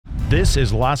This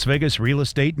is Las Vegas Real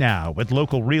Estate Now with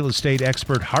local real estate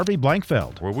expert Harvey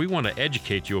Blankfeld. Where we want to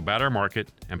educate you about our market,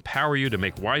 empower you to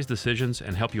make wise decisions,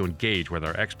 and help you engage with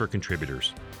our expert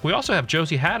contributors. We also have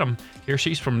Josie Haddam here.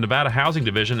 She's from Nevada Housing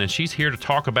Division, and she's here to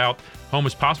talk about Home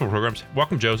is Possible programs.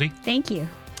 Welcome, Josie. Thank you.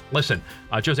 Listen,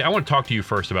 Josie, I want to talk to you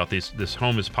first about this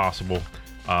Home is Possible.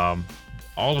 All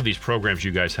of these programs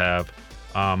you guys have,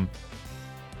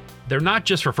 they're not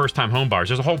just for first-time home buyers.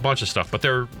 There's a whole bunch of stuff, but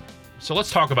So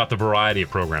let's talk about the variety of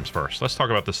programs first. Let's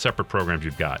talk about the separate programs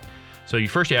you've got. So you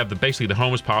have basically the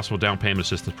Home is Possible Down Payment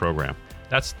Assistance Program.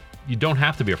 You don't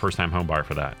have to be a first-time home buyer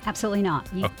for that. Absolutely not.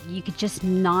 You could just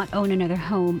not own another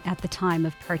home at the time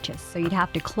of purchase. So you'd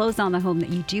have to close on the home that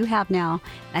you do have now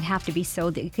that have to be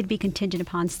sold. It could be contingent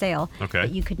upon sale. Okay.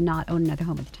 But you could not own another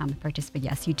home at the time of purchase. But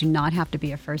yes, you do not have to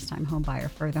be a first-time home buyer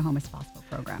for the Home is Possible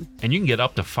program. And you can get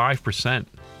up to 5%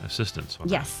 assistance on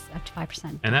that. Yes, up to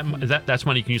 5%. And that's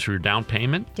money you can use for your down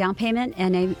payment? Down payment,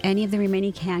 and any of the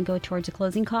remaining can go towards a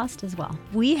closing cost as well.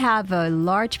 We have a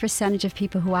large percentage of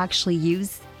people who actually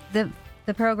use the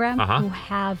program who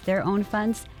have their own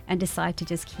funds and decide to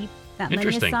just keep that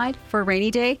money aside for a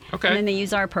rainy day, Okay. and then they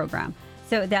use our program.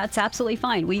 So that's absolutely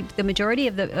fine. The majority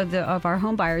of our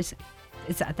home buyers,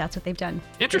 that's what they've done.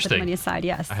 Interesting. They put the money aside.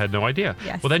 Yes. I had no idea.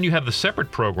 Yes. Well, then you have the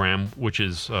separate program, which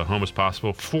is Home is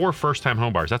Possible for first-time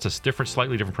home buyers. That's a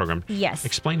slightly different program. Yes.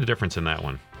 Explain the difference in that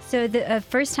one. So the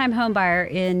first-time home buyer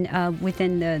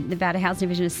within the Nevada Housing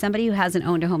Division is somebody who hasn't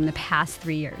owned a home in the past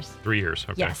 3 years. 3 years,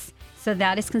 okay. Yes. So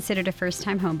that is considered a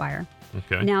first-time home buyer.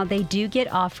 Okay. Now, they do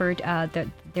get offered,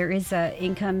 there is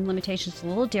income limitations a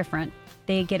little different.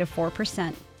 They get a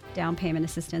 4% down payment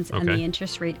assistance, and Okay. the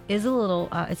interest rate is a little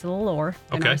lower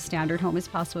than our standard Home is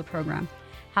Possible program.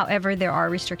 However, there are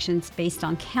restrictions based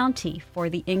on county for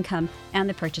the income and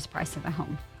the purchase price of a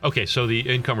home. Okay, so the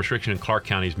income restriction in Clark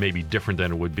County is maybe different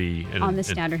than it would be on the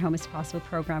standard Home is Possible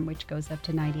program, which goes up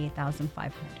to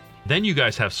 $98,500. Then you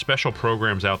guys have special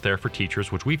programs out there for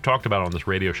teachers, which we've talked about on this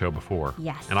radio show before.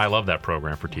 Yes. And I love that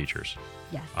program for teachers.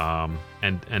 Yes.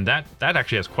 And that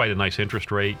actually has quite a nice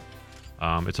interest rate.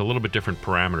 It's a little bit different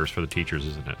parameters for the teachers,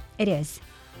 isn't it? It is.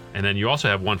 And then you also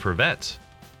have one for vets.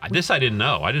 This I didn't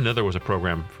know. I didn't know there was a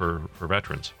program for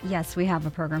veterans. Yes, we have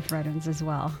a program for veterans as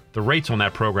well. The rates on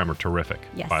that program are terrific,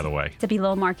 Yes. by the way. It's a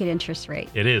below market interest rate.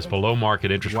 It is below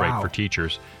market interest rate Wow. for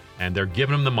teachers. And they're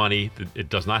giving them the money. It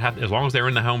does not have, as long as they're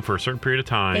in the home for a certain period of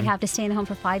time. They'd have to stay in the home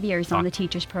for 5 years on the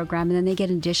teachers program, and then they get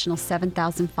an additional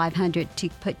 $7,500 to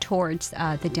put towards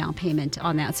the down payment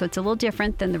on that. So it's a little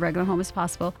different than the regular Home is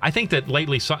Possible. I think that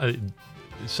lately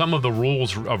some of the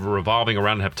rules of revolving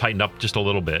around have tightened up just a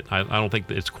little bit. I don't think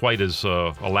that it's quite as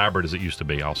elaborate as it used to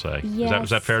be, I'll say. Yes. Is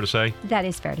that fair to say? That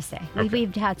is fair to say. Okay.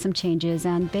 We've had some changes,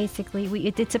 and basically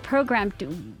it's a program.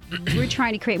 We're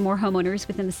trying to create more homeowners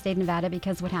within the state of Nevada,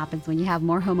 because what happens when you have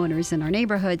more homeowners in our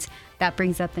neighborhoods, that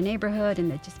brings up the neighborhood,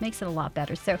 and it just makes it a lot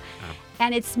better. So,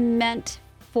 and it's meant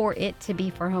for it to be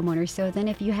for homeowners. So then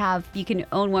if you can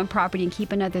own one property and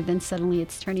keep another, then suddenly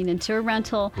it's turning into a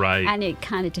rental. Right. And it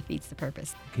kind of defeats the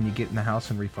purpose. Can you get in the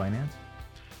house and refinance?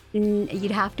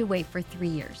 You'd have to wait for 3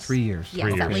 years. 3 years. Yes,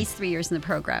 3 at years. least 3 years in the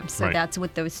program. So Right. that's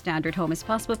with those standard Home is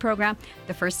Possible program.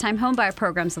 The first-time home buyer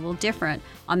program is a little different.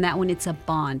 On that one, it's a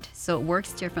bond, so it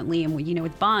works differently. And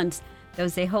with bonds,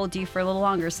 they hold you for a little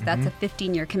longer. So that's a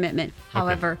 15-year commitment.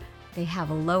 However, they have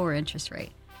a lower interest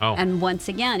rate. Oh. And once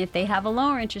again, if they have a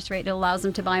lower interest rate, it allows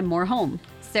them to buy more home.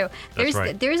 So That's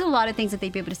right. there's a lot of things that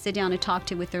they'd be able to sit down and talk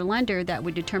to with their lender that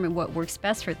would determine what works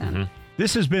best for them.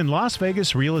 This has been Las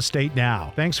Vegas Real Estate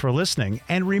Now. Thanks for listening,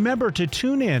 and remember to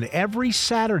tune in every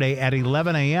Saturday at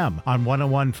 11 a.m. on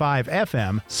 101.5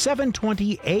 FM,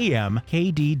 720 AM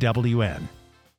KDWN.